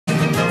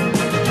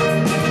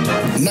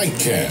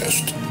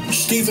Nightcast.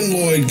 Stephen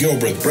Lloyd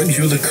Gilbreth brings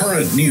you the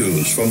current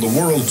news from the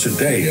world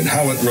today and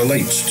how it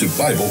relates to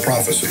Bible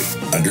prophecy.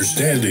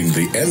 Understanding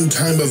the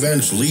end-time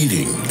events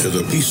leading to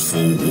the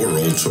peaceful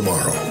world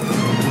tomorrow.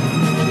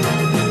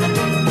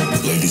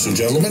 Ladies and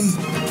gentlemen,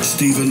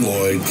 Stephen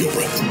Lloyd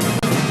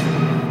Gilbreth.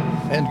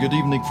 And good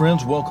evening,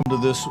 friends. Welcome to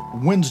this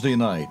Wednesday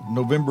night,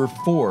 November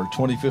 4,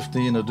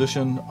 2015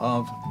 edition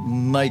of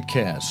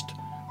Nightcast.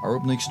 Our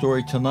opening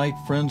story tonight,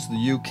 friends,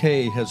 the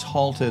UK has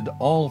halted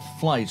all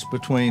flights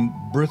between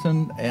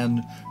Britain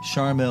and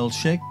Sharm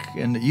el-Sheikh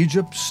in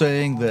Egypt,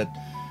 saying that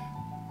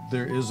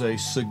there is a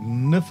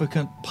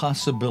significant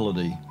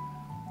possibility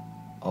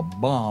a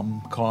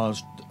bomb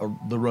caused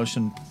the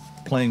Russian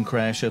plane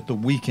crash at the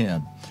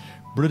weekend.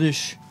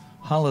 British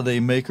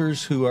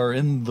holidaymakers who are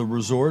in the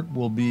resort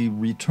will be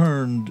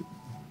returned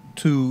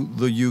to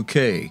the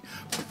UK.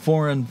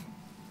 Foreign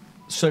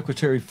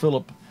Secretary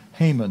Philip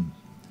Hammond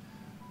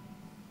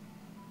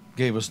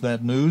gave us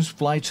that news.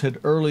 Flights had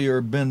earlier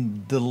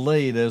been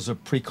delayed as a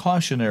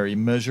precautionary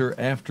measure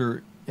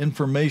after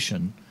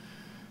information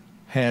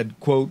had,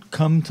 quote,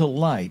 come to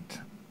light.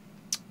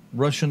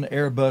 Russian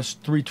Airbus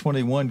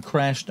 321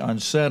 crashed on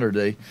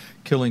Saturday,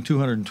 killing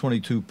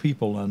 222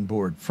 people on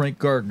board. Frank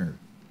Gardner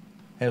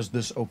has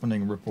this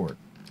opening report.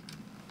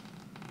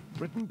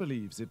 Britain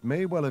believes it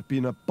may well have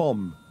been a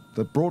bomb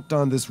that brought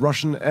down this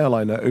Russian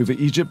airliner over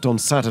Egypt on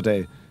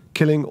Saturday,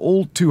 killing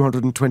all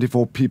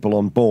 224 people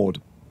on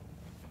board.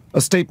 A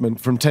statement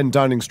from 10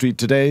 Downing Street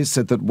today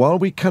said that while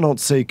we cannot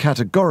say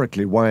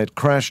categorically why it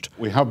crashed,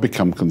 we have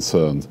become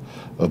concerned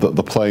that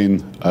the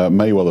plane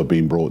may well have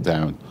been brought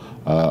down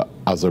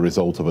as a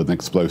result of an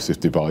explosive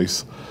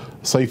device.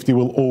 Safety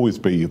will always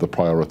be the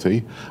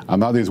priority,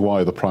 and that is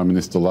why the Prime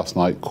Minister last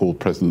night called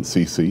President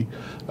Sisi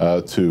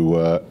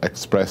to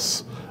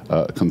express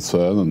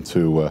concern and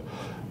to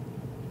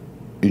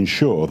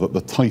ensure that the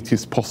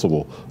tightest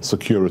possible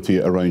security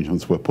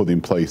arrangements were put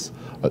in place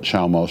at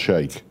Sharm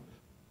el-Sheikh.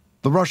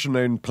 The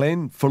Russian-owned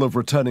plane, full of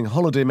returning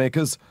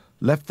holidaymakers,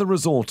 left the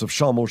resort of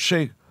Sharm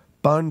el-Sheikh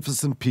bound for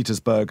St.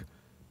 Petersburg,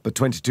 but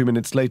 22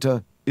 minutes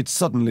later, it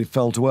suddenly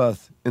fell to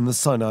earth in the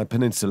Sinai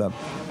Peninsula.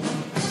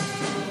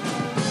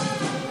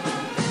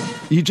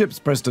 Egypt's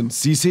President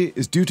Sisi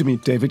is due to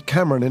meet David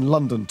Cameron in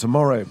London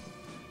tomorrow.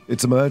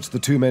 It's emerged the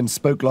two men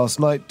spoke last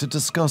night to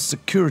discuss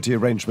security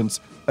arrangements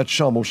at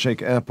Sharm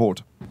el-Sheikh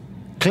airport.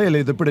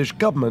 Clearly, the British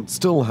government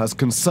still has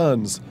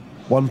concerns.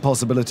 One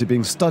possibility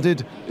being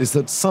studied is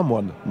that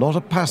someone, not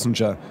a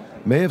passenger,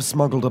 may have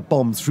smuggled a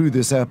bomb through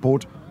this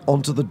airport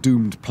onto the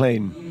doomed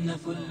plane.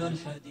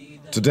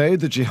 Today,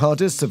 the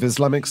jihadists of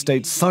Islamic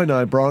State's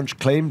Sinai branch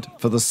claimed,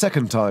 for the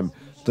second time,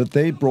 that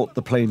they brought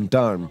the plane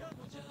down.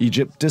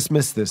 Egypt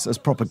dismissed this as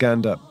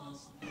propaganda.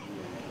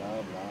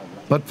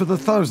 But for the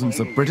thousands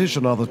of British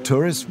and other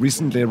tourists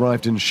recently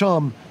arrived in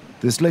Sharm,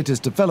 this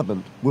latest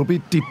development will be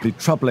deeply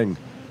troubling.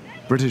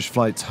 British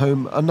flights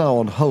home are now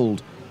on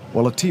hold,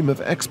 while a team of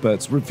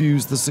experts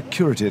reviews the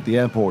security at the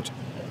airport.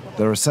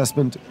 Their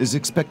assessment is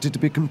expected to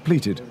be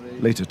completed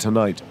later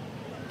tonight.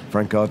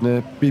 Frank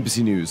Gardner,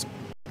 BBC News.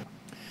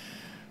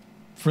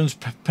 Friends,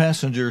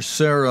 passenger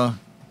Sarah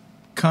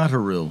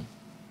Cotterill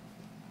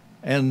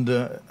and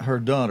her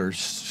daughter,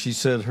 she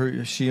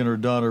said she and her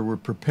daughter were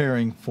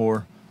preparing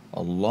for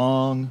a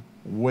long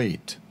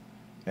wait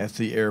at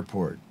the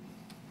airport.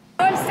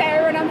 I'm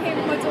Sarah and I'm here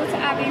with my daughter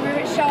Abby. We're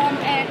at Sharm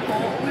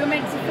Airport. We were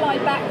meant to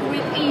fly back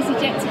with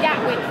EasyJet to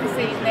Gatwick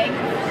this evening,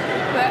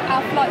 but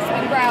our flight's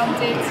been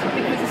grounded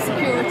because of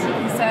security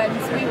concerns.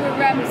 We were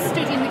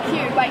stood in the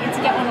queue waiting to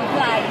get on the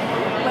plane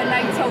when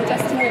they told us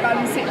to all go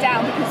and sit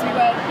down because we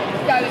weren't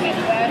going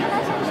anywhere.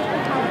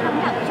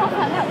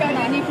 Go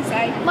on, you can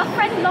say. My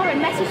friend Lauren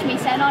messaged me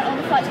saying all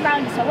the flights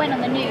grounded, so I went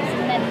on the news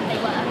and then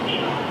they were.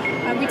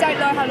 And we don't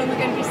know how long we're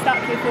going to be stuck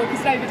here for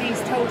because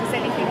nobody's told us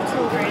anything at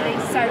all really,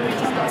 so we've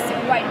just got to sit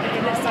and wait, but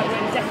it looks like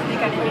we're definitely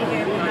going to be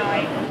here all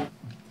night.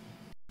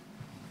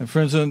 And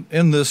friends,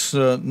 in this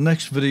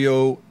next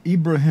video,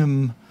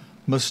 Ibrahim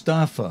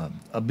Mustafa,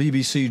 a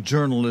BBC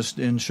journalist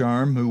in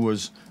Sharm who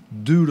was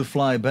due to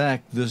fly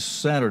back this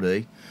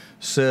Saturday,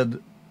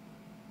 said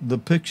the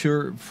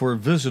picture for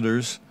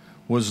visitors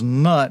was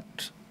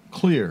not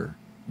clear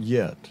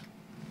yet.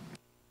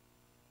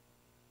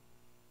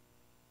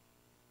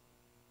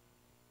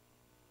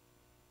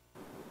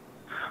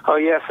 Oh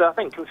yes, I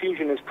think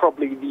confusion is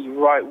probably the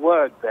right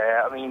word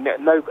there. I mean,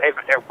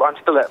 I'm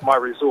still at my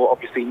resort,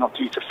 obviously not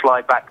due to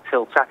fly back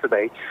till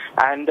Saturday,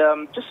 and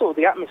just sort of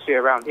the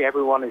atmosphere around here,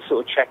 everyone is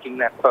sort of checking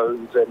their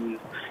phones and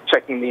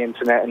checking the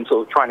internet and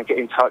sort of trying to get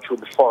in touch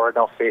with the Foreign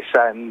Office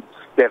and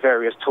their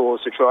various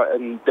tours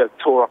the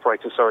tour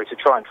operators, to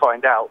try and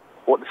find out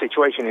what the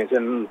situation is,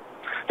 and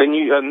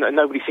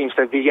nobody seems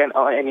to be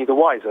any the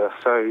wiser.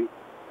 So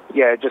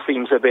yeah, it just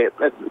seems a bit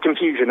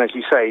confusion, as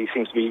you say,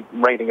 seems to be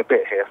reigning a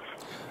bit here.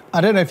 I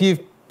don't know if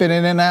you've been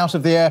in and out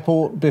of the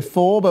airport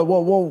before, but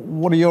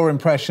what are your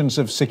impressions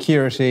of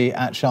security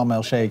at Sharm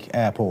el-Sheikh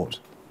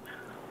airport?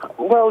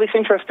 Well, it's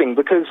interesting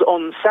because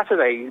on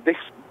Saturday, this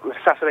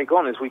Saturday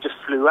gone, as we just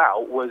flew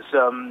out, was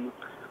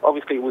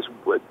obviously it was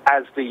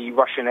as the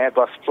Russian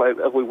Airbus flight,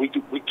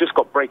 we just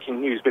got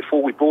breaking news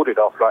before we boarded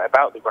our flight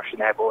about the Russian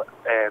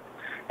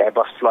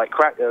Airbus flight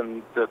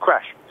the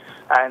crash.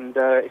 And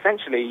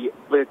essentially,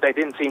 there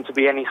didn't seem to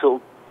be any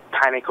sort of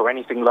panic or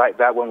anything like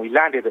that when we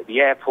landed at the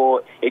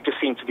airport. It just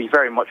seemed to be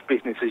very much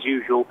business as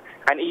usual.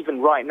 And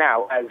even right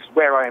now, as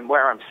where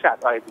I'm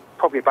sat, I'm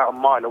probably about a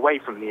mile away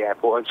from the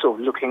airport. I'm sort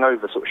of looking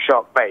over sort of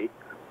Shark Bay.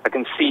 I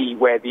can see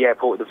where the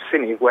airport, the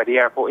vicinity of where the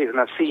airport is, and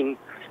I've seen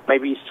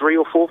maybe 3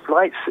 or 4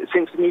 flights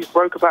since the news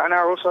broke about an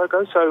hour or so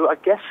ago. So I'm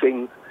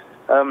guessing,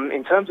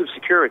 in terms of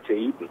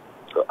security,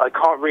 I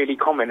can't really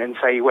comment and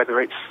say whether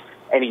it's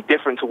any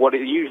different to what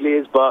it usually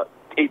is, but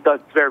it does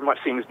very much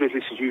seem as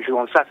business as usual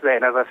on Saturday.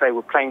 And as I say,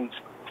 with planes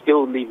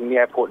still leaving the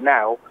airport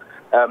now,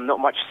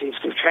 not much seems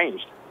to have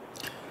changed.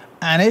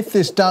 And if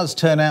this does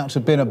turn out to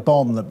have been a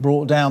bomb that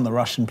brought down the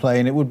Russian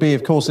plane, it would be,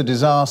 of course, a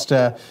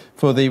disaster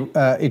for the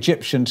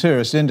Egyptian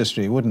tourist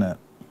industry, wouldn't it?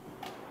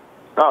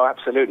 Oh,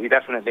 absolutely,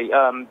 definitely.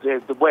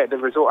 The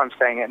resort I'm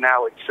staying at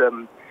now,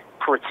 it's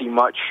pretty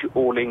much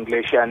all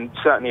English, and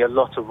certainly a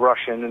lot of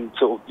Russian and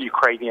sort of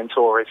Ukrainian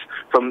tourists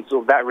from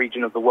sort of that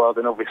region of the world,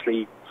 and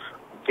obviously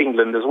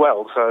England as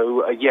well.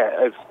 So,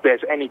 yeah, if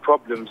there's any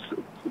problems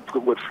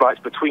with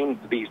flights between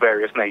these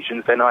various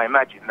nations, then I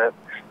imagine that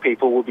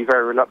people will be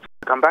very reluctant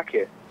to come back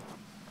here.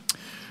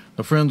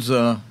 Now, friends,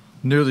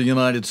 near the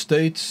United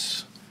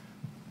States,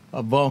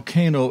 a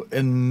volcano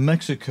in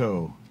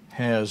Mexico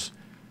has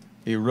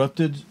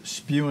erupted,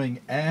 spewing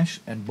ash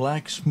and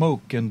black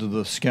smoke into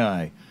the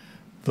sky.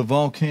 The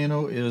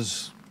volcano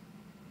is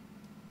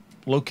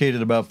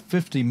located about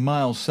 50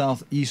 miles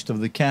southeast of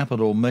the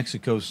capital,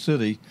 Mexico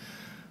City.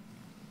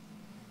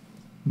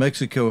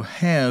 Mexico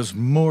has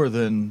more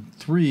than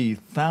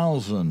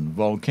 3,000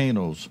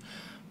 volcanoes,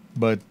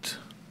 but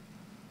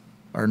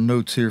our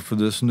notes here for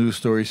this news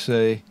story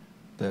say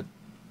that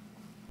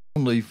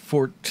only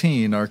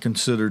 14 are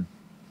considered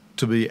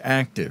to be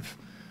active.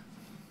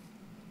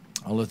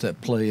 I'll let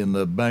that play in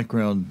the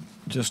background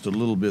just a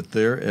little bit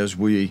there as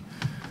we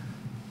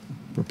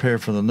prepare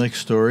for the next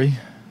story.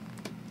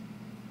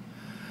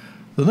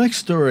 The next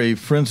story,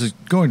 friends, is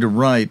going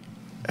to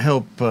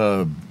help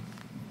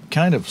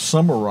kind of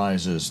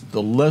summarizes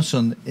the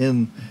lesson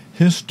in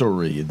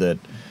history that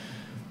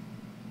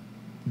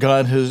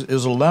God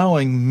is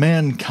allowing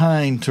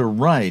mankind to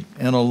write,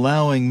 and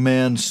allowing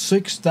man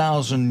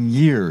 6,000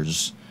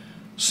 years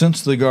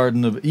since the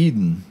Garden of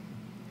Eden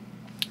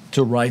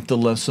to write the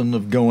lesson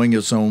of going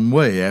its own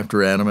way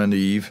after Adam and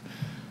Eve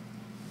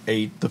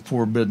ate the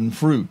forbidden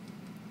fruit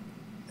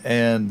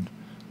and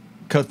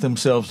cut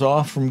themselves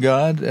off from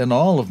God and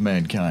all of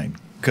mankind,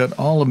 cut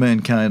all of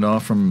mankind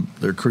off from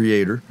their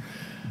Creator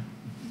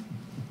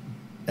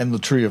and the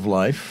tree of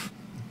life,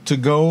 to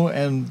go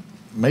and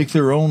make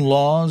their own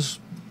laws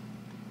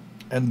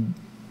and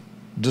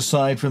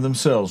decide for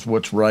themselves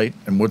what's right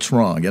and what's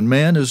wrong. And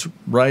man is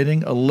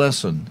writing a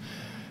lesson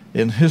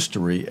in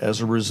history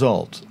as a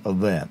result of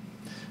that.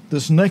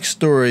 This next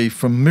story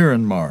from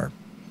Myanmar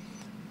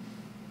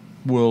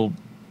will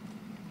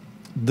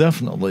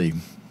definitely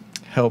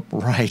help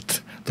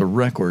write the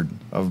record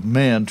of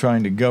man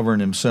trying to govern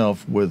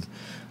himself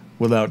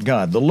without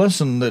God. The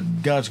lesson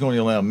that God's going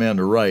to allow man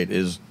to write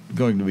is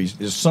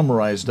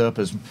summarized up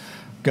as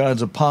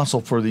God's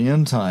apostle for the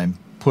end time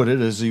put it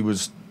as he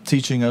was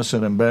teaching us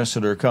at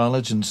Ambassador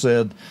College, and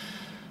said,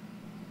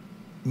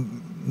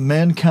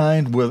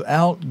 mankind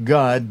without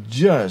God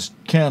just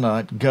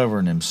cannot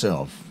govern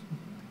himself.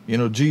 You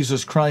know,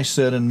 Jesus Christ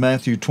said in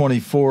Matthew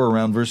 24,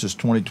 around verses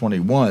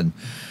 20-21,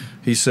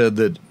 he said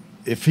that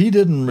if he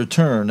didn't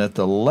return at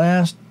the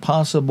last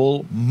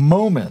possible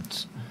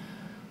moment,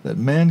 that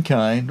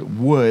mankind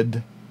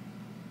would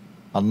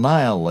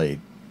annihilate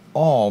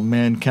all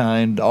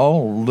mankind,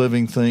 all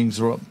living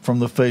things from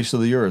the face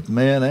of the earth,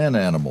 man and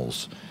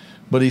animals.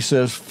 But he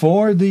says,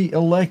 for the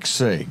elect's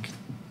sake,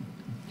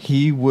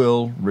 he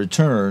will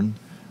return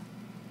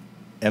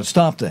and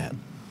stop that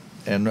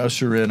and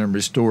usher in and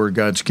restore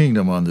God's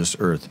kingdom on this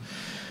earth.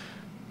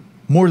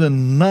 More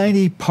than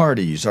 90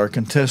 parties are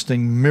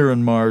contesting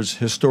Myanmar's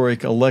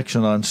historic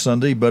election on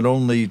Sunday, but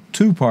only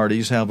 2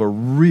 parties have a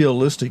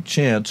realistic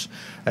chance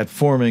at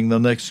forming the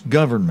next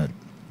government.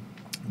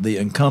 The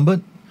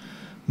incumbent,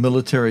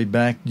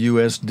 military-backed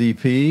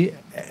USDP,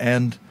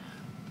 and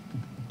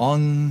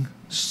Aung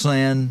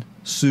San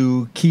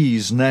Suu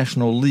Kyi's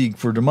National League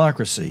for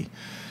Democracy,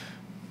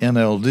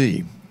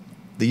 NLD.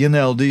 The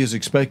NLD is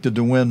expected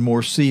to win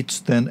more seats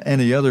than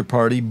any other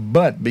party,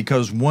 but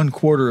because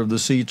 1/4 of the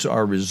seats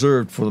are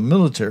reserved for the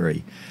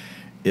military,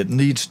 it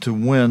needs to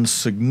win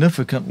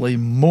significantly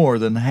more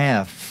than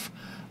half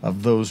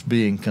of those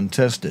being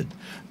contested.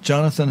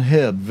 Jonathan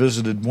Head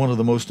visited one of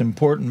the most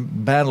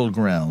important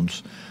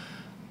battlegrounds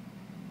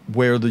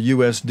where the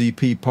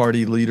USDP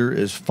party leader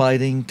is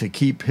fighting to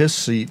keep his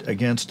seat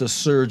against a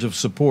surge of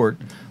support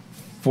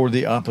for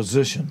the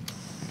opposition.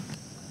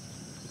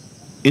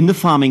 In the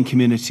farming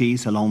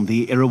communities along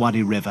the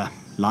Irrawaddy River,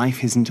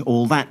 life isn't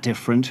all that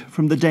different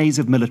from the days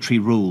of military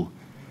rule.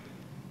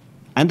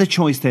 And the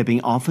choice they're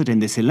being offered in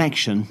this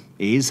election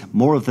is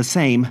more of the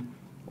same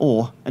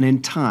or an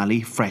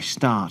entirely fresh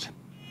start.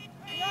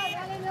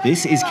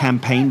 This is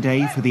campaign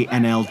day for the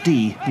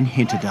NLD in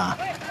Hintida,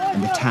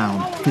 and the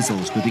town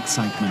fizzles with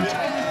excitement.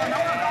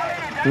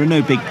 There are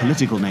no big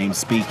political names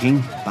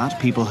speaking, but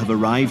people have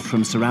arrived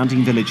from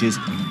surrounding villages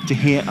to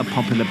hear a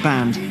popular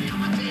band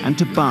and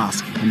to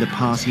bask in the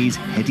party's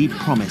heady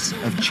promise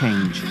of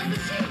change.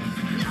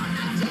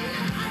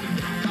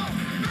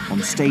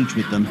 On stage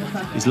with them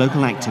is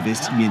local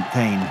activist Nguyen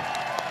Thanh.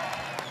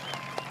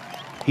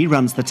 He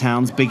runs the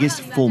town's biggest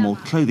formal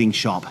clothing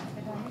shop.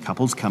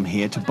 Couples come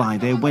here to buy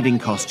their wedding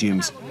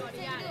costumes.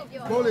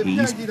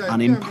 He's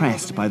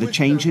unimpressed by the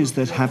changes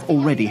that have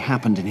already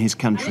happened in his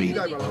country.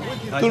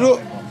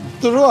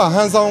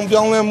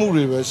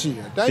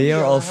 They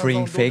are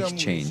offering fake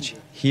change.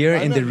 Here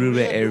in the rural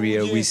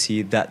area, we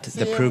see that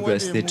the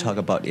progress they talk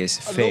about is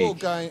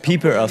fake.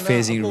 People are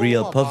facing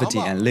real poverty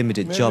and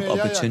limited job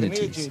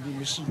opportunities.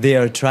 They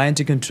are trying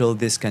to control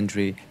this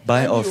country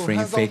by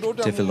offering fake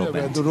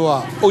development.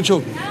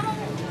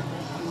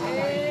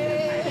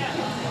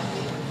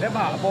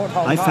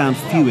 I found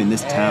few in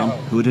this town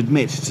who would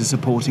admit to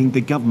supporting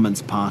the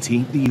government's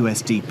party, the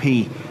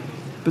USDP.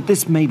 But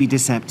this may be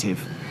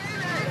deceptive.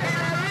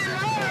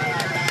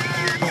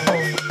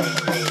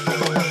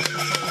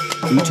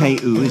 U Tae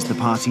Oo is the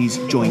party's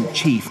joint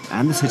chief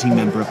and the sitting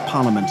member of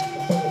parliament.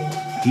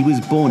 He was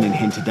born in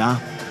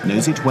Hintida,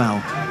 knows it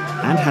well,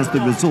 and has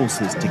the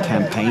resources to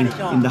campaign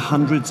in the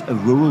hundreds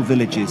of rural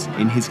villages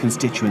in his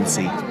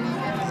constituency.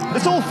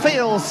 This all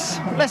feels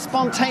less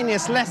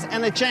spontaneous, less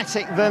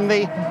energetic than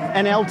the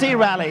NLD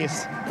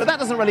rallies. But that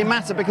doesn't really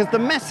matter because the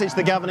message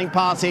the governing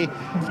party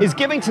is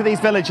giving to these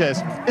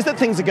villagers is that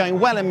things are going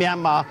well in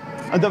Myanmar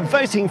and that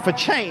voting for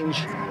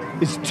change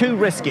is too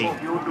risky.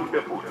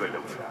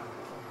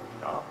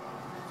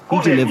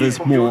 He delivers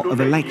more of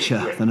a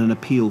lecture than an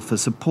appeal for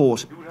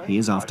support. He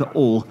is, after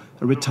all,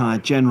 a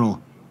retired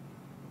general.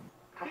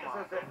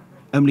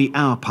 Only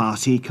our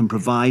party can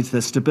provide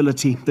the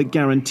stability that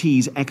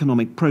guarantees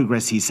economic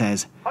progress, he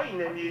says.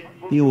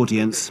 The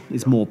audience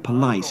is more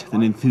polite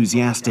than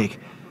enthusiastic.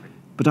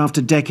 But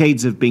after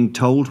decades of being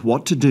told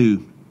what to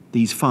do,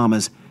 these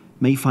farmers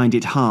may find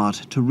it hard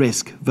to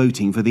risk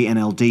voting for the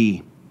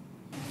NLD.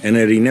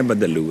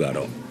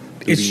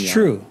 It's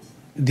true.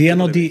 The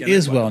NLD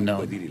is well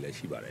known.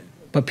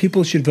 But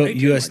people should vote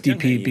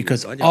USDP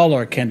because all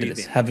our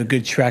candidates have a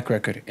good track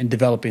record in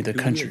developing the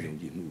country.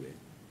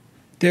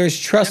 There is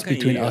trust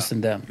between us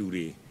and them.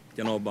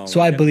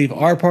 So I believe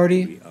our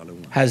party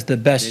has the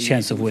best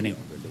chance of winning.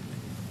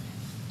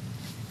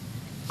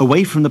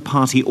 Away from the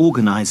party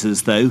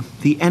organisers, though,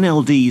 the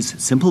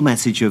NLD's simple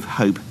message of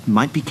hope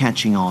might be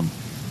catching on.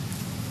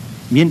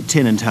 Nguyen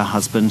Thanh and her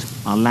husband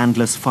are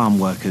landless farm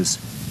workers.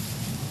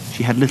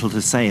 She had little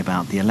to say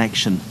about the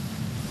election.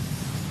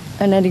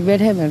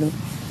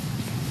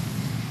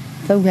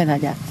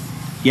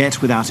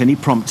 Yet, without any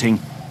prompting,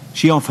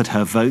 she offered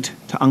her vote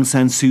to Aung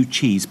San Suu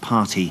Kyi's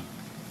party.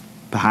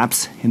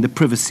 Perhaps, in the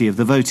privacy of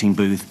the voting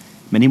booth,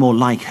 many more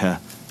like her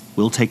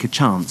will take a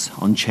chance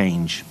on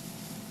change.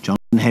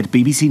 Jonathan Head,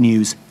 BBC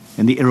News,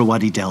 in the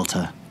Irrawaddy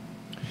Delta.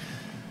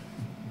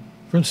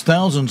 Friends,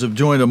 thousands have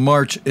joined a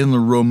march in the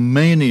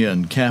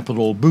Romanian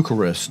capital,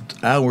 Bucharest,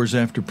 hours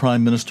after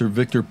Prime Minister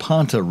Victor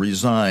Ponta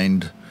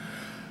resigned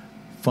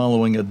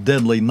following a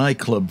deadly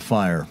nightclub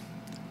fire.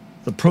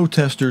 The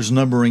protesters,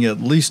 numbering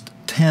at least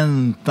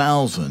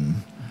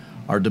 10,000,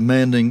 are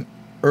demanding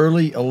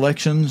early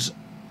elections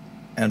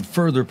and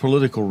further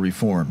political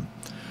reform.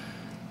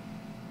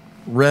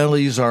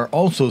 Rallies are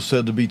also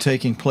said to be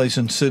taking place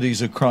in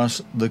cities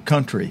across the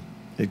country.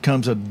 It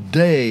comes a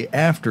day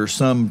after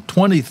some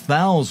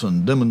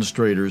 20,000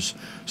 demonstrators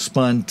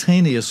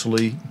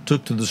spontaneously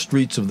took to the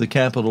streets of the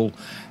capital,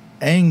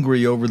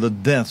 angry over the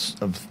deaths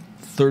of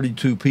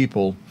 32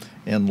 people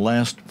in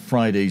last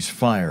Friday's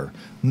fire.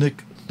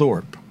 Nick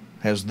Thorpe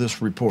has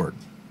this report.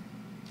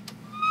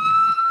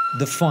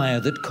 The fire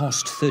that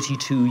cost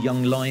 32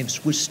 young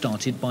lives was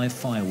started by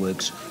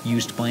fireworks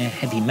used by a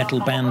heavy metal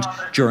band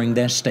during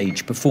their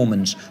stage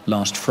performance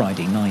last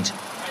Friday night.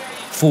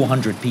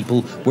 400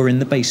 people were in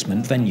the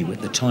basement venue at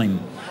the time.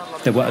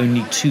 There were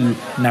only 2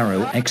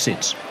 narrow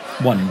exits.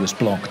 One was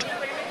blocked.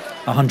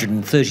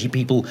 130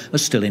 people are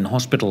still in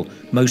hospital,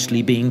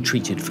 mostly being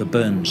treated for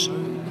burns.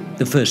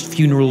 The first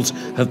funerals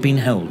have been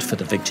held for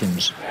the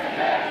victims.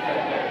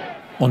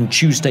 On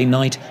Tuesday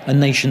night, a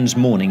nation's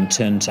mourning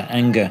turned to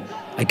anger.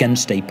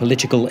 Against a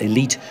political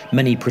elite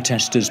many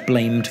protesters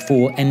blamed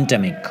for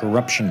endemic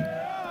corruption,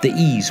 the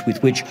ease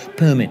with which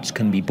permits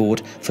can be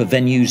bought for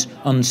venues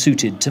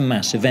unsuited to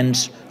mass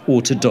events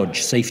or to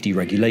dodge safety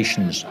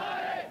regulations.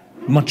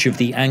 Much of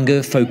the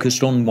anger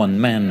focused on one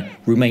man,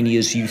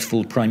 Romania's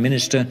youthful Prime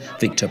Minister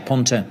Victor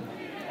Ponta.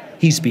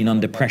 He's been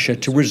under pressure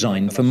to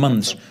resign for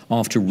months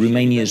after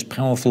Romania's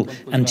powerful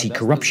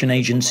anti-corruption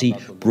agency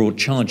brought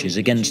charges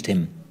against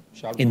him.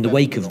 In the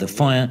wake of the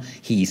fire,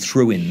 he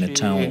threw in the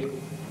towel.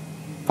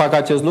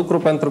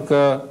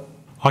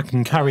 I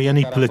can carry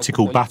any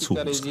political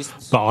battles,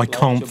 but I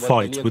can't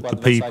fight with the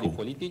people.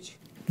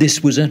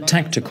 This was a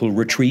tactical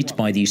retreat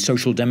by the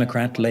Social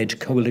Democrat-led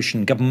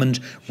coalition government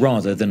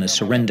rather than a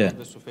surrender.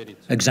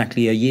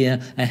 Exactly a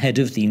year ahead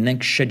of the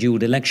next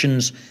scheduled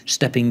elections,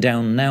 stepping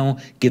down now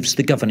gives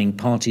the governing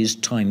parties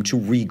time to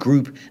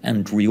regroup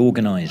and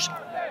reorganize.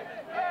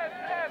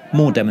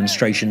 More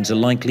demonstrations are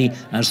likely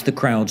as the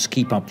crowds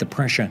keep up the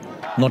pressure,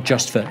 not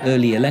just for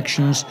early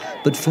elections,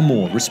 but for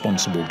more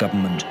responsible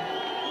government.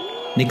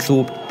 Nick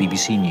Thorpe,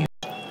 BBC News.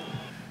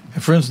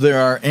 Friends, there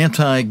are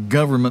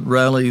anti-government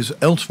rallies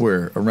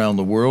elsewhere around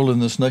the world. In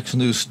this next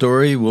news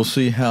story, we'll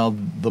see how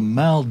the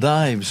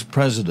Maldives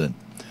president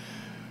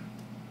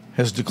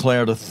has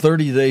declared a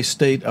 30-day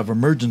state of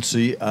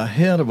emergency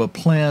ahead of a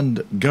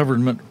planned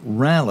government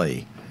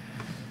rally.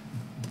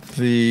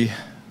 The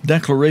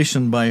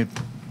declaration by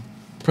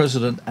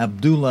President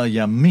Abdullah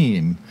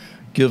Yameen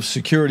gives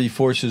security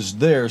forces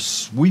there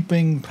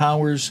sweeping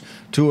powers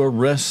to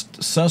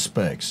arrest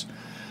suspects.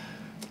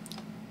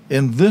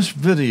 In this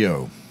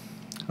video,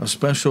 a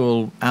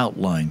special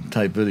outline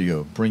type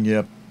video, bring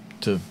you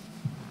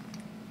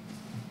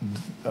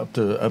up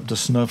to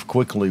snuff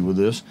quickly with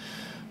this.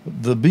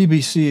 The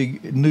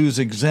BBC News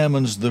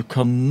examines the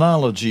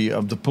chronology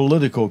of the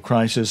political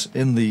crisis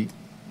in the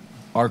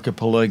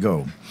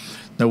archipelago.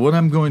 Now, what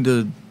I'm going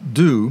to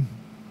do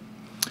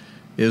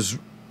is,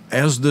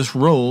 as this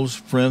rolls,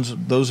 friends,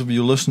 those of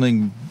you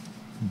listening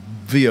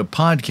via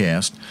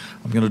podcast,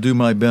 I'm going to do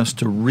my best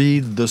to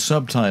read the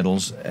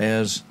subtitles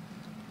as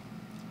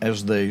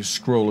they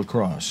scroll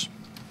across.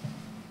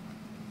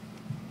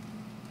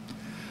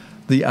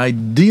 The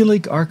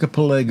idyllic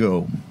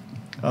archipelago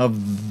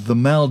of the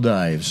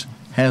Maldives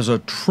has a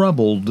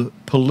troubled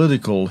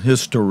political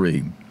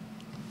history.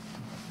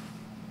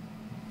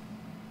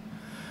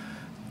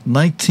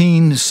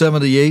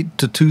 1978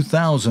 to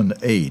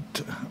 2008,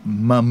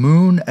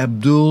 Mamoun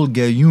Abdul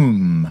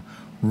Gayoom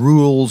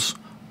rules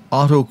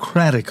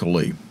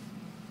autocratically.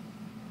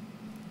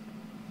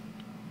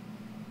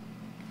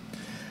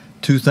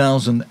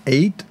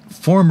 2008,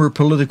 former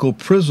political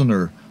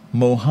prisoner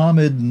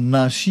Mohammed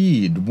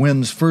Nasheed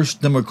wins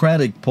first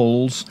democratic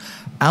polls,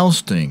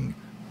 ousting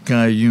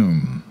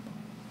Gayoom.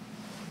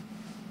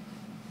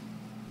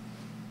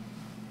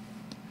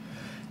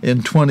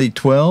 In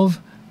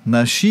 2012,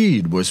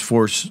 Nasheed was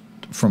forced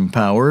from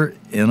power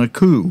in a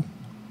coup.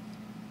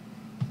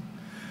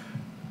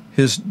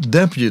 His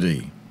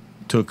deputy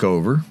took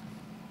over.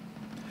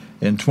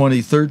 In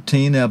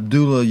 2013,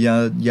 Abdullah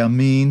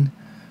Yameen,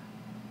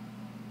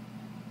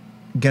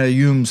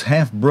 Gayoom's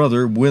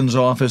half-brother, wins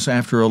office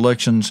after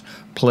elections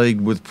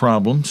plagued with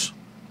problems.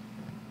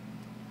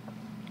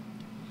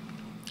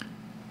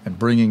 And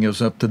bringing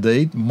us up to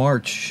date,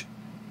 March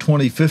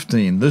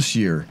 2015, this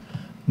year,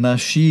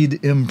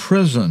 Nasheed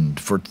imprisoned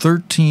for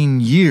 13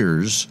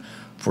 years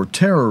for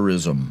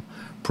terrorism,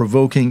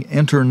 provoking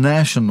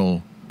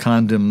international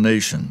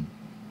condemnation.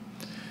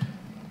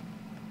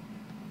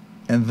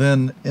 And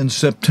then in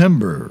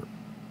September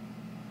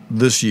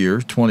this year,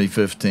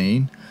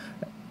 2015,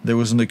 there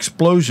was an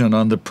explosion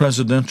on the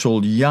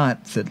presidential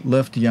yacht that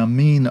left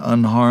Yameen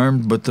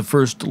unharmed, but the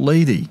First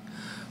Lady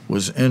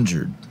was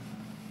injured.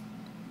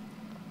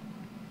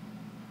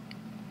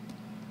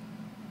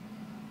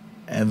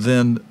 And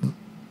then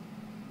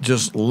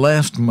just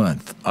last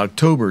month,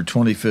 October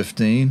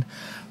 2015,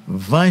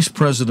 Vice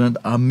President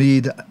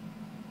Ahmed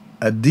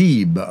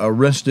Adib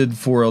arrested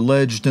for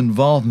alleged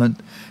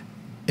involvement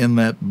in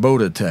that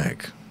boat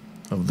attack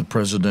of the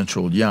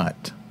presidential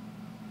yacht.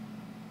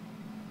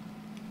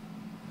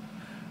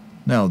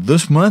 Now,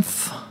 this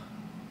month,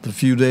 the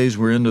few days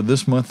we're into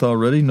this month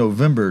already,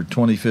 November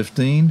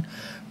 2015,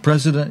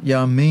 President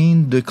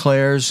Yameen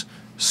declares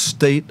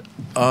state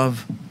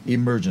of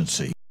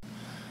emergency.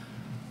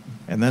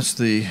 And that's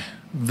the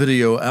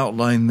video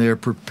outline there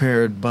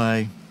prepared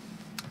by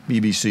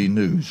BBC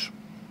News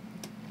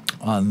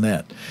on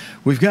that.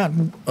 We've got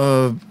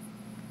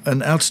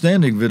an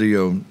outstanding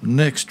video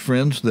next,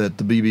 friends, that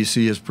the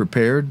BBC has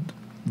prepared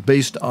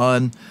based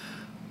on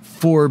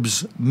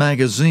Forbes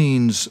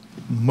magazine's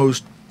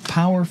Most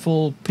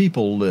Powerful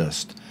People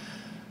list.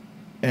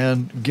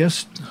 And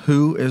guess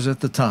who is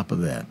at the top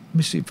of that? Let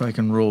me see if I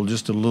can roll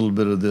just a little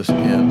bit of this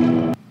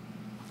in.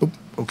 Oh,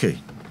 okay.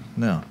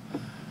 Now,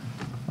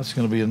 that's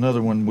going to be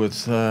another one with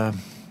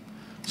some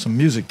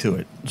music to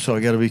it. So I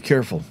got to be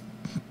careful,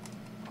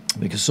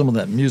 because some of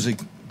that music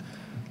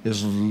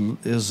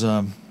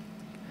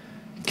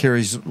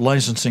carries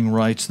licensing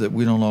rights that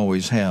we don't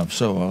always have.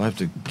 So I'll have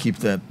to keep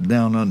that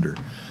down under.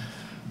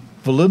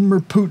 Vladimir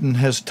Putin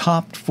has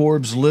topped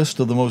Forbes' list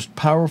of the most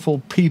powerful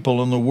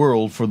people in the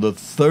world for the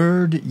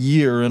third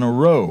year in a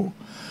row.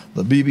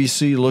 The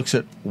BBC looks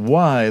at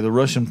why the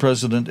Russian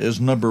president is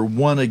number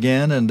one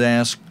again and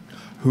asks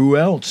who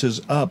else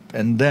is up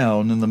and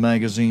down in the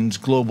magazine's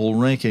global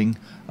ranking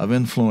of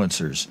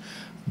influencers.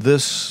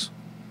 This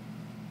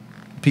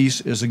piece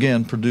is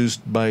again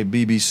produced by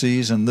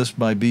BBC's, and this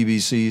by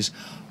BBC's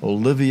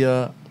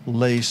Olivia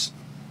Lace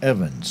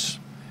Evans.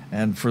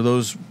 And for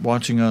those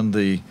watching on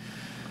the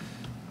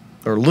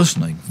or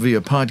listening via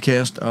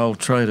podcast, I'll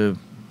try to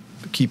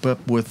keep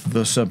up with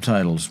the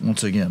subtitles.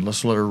 Once again,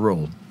 let's let her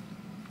roll.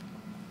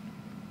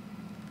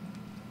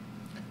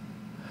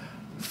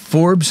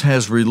 Forbes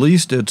has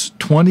released its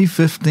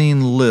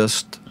 2015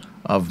 list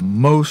of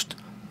most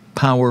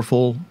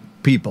powerful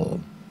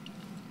people.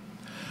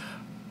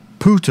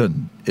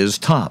 Putin is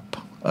top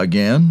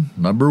again,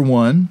 number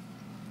one.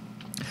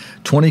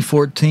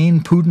 2014,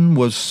 Putin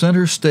was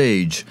center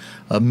stage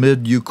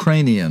amid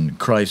Ukrainian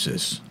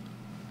crisis.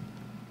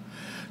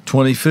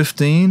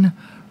 2015,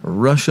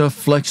 Russia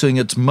flexing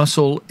its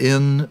muscle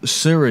in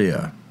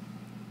Syria.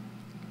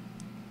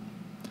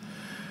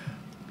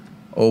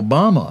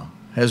 Obama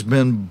has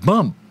been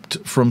bumped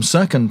from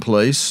second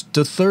place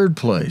to third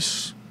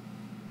place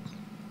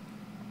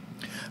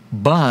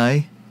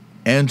by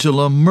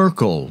Angela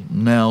Merkel,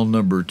 now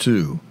number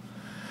 2.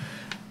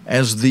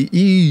 As the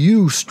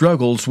EU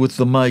struggles with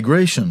the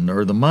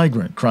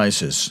migrant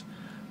crisis,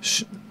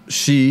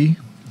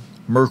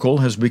 Merkel,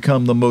 has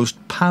become the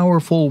most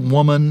powerful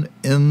woman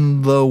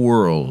in the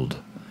world.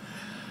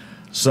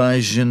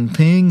 Xi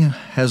Jinping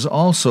has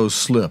also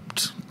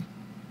slipped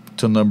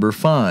to number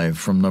 5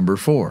 from number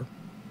 4.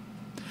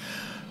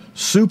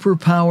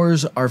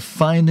 Superpowers are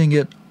finding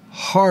it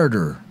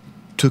harder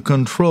to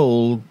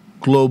control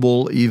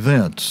global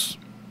events.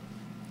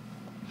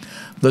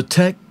 The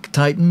tech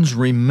titans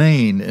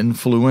remain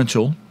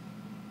influential,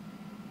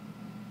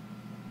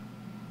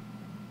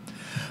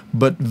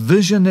 but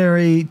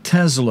visionary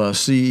Tesla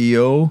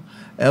CEO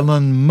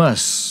Elon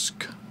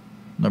Musk,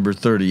 number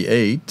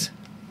 38,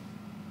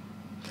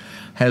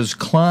 has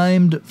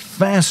climbed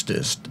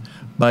fastest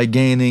by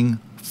gaining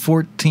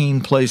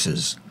 14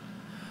 places.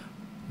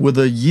 With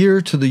a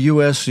year to the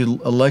U.S.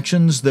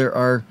 elections, there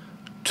are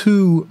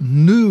 2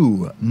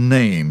 new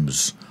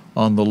names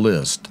on the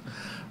list.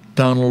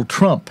 Donald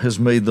Trump has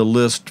made the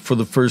list for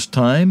the first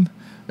time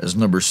as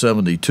number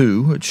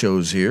 72, it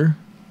shows here.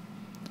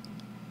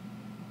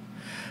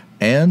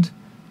 And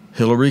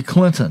Hillary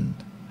Clinton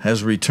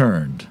has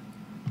returned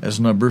as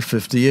number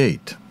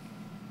 58.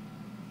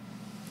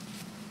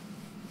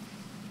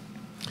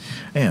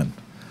 And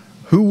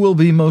who will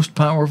be most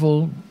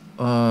powerful?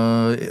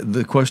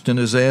 The question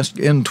is asked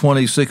in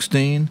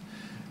 2016,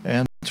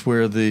 and that's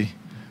where the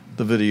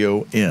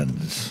video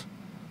ends.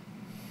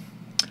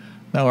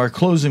 Now, our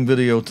closing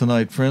video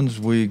tonight, friends,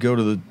 we go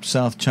to the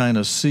South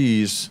China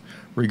Seas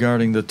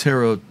regarding the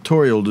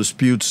territorial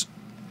disputes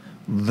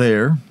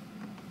there,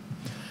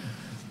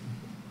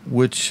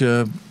 which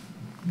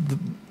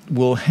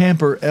will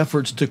hamper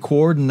efforts to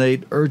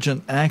coordinate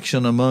urgent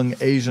action among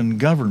Asian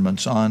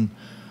governments on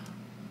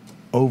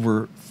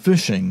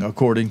overfishing,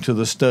 according to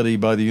the study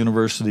by the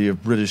University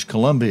of British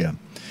Columbia.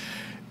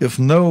 If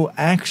no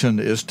action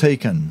is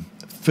taken,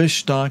 fish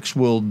stocks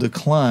will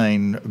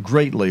decline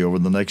greatly over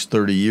the next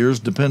 30 years,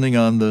 depending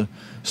on the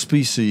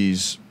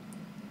species,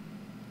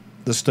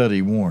 the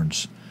study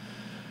warns.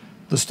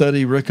 The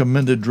study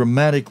recommended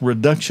dramatic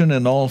reduction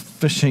in all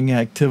fishing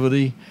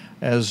activity,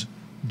 as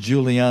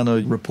Juliana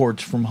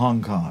reports from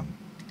Hong Kong.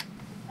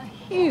 A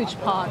huge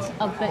part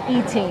of the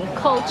eating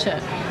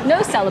culture.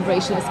 No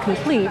celebration is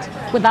complete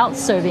without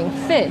serving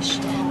fish,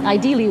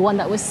 ideally one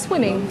that was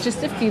swimming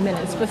just a few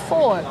minutes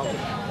before.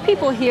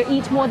 People here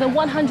eat more than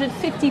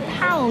 150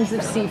 pounds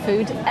of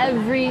seafood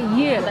every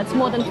year. That's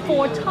more than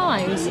 4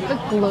 times the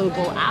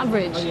global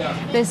average.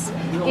 This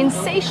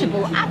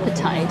insatiable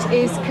appetite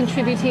is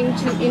contributing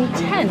to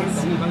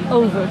intense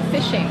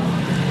overfishing.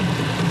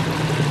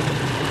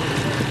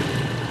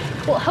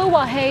 Well, Ho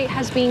Wah-hei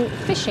has been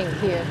fishing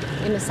here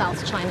in the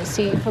South China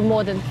Sea for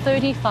more than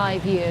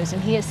 35 years,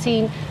 and he has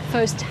seen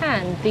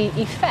firsthand the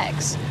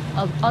effects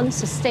of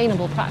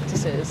unsustainable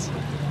practices.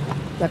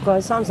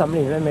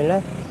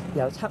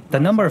 The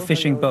number of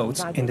fishing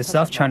boats in the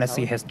South China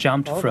Sea has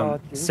jumped from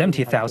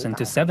 70,000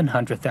 to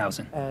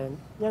 700,000.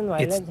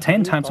 It's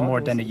 10 times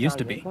more than it used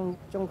to be,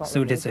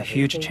 so it is a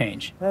huge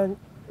change.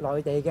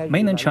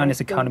 Mainland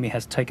China's economy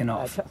has taken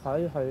off,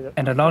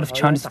 and a lot of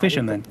Chinese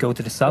fishermen go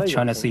to the South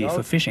China Sea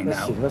for fishing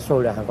now.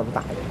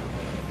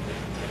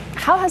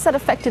 How has that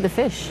affected the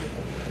fish?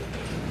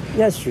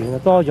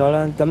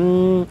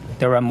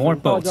 There are more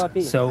boats,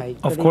 so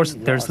of course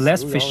there's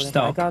less fish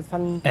stock,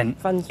 and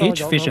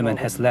each fisherman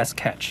has less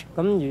catch.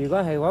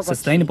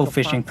 Sustainable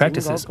fishing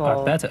practices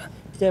are better,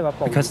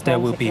 because there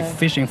will be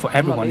fishing for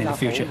everyone in the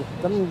future.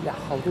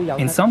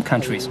 In some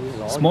countries,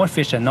 small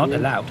fish are not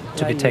allowed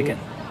to be taken,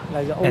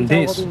 and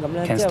this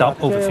can stop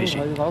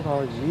overfishing.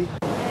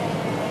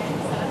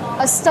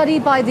 A study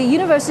by the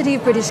University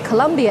of British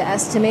Columbia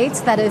estimates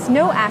that if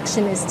no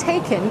action is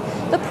taken,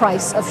 the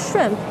price of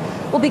shrimp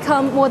will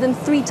become more than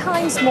 3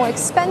 times more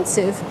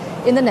expensive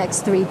in the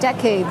next 3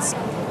 decades.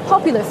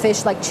 Popular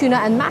fish like tuna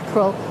and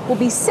mackerel will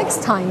be 6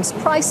 times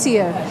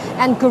pricier,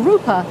 and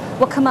garupa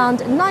will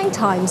command 9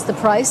 times the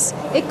price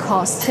it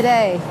costs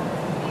today.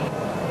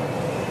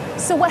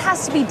 So what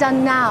has to be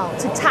done now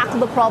to tackle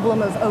the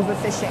problem of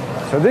overfishing?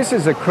 So this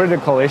is a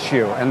critical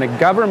issue, and the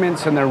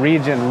governments in the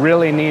region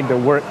really need to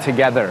work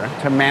together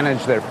to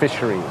manage their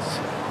fisheries.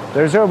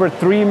 There's over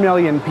 3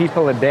 million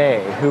people a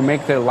day who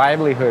make their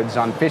livelihoods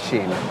on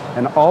fishing,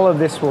 and all of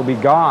this will be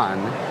gone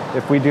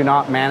if we do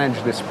not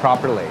manage this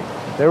properly.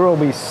 There will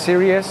be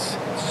serious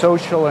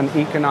social and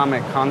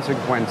economic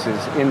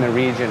consequences in the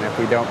region if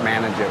we don't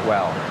manage it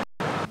well.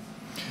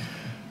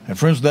 And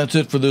friends, that's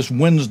it for this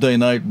Wednesday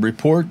night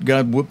report.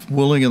 God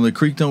willing and the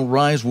creek don't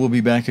rise, we'll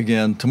be back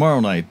again tomorrow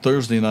night,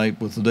 Thursday night,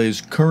 with the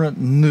day's current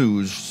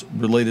news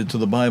related to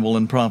the Bible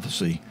and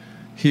prophecy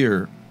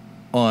here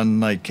on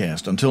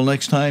Nightcast. Until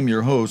next time,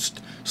 your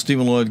host,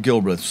 Stephen Lloyd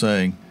Gilbreth,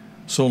 saying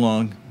so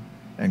long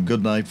and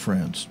good night,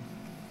 friends.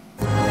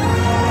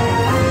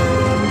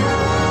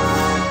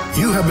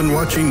 You have been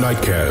watching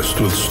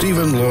Nightcast with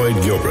Stephen Lloyd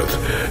Gilbreth.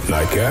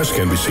 Nightcast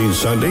can be seen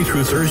Sunday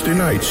through Thursday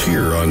nights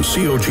here on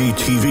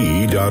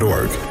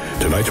COGTV.org.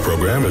 Tonight's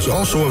program is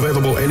also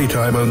available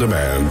anytime on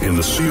demand in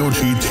the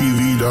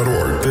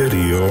COGTV.org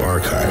video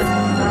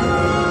archive.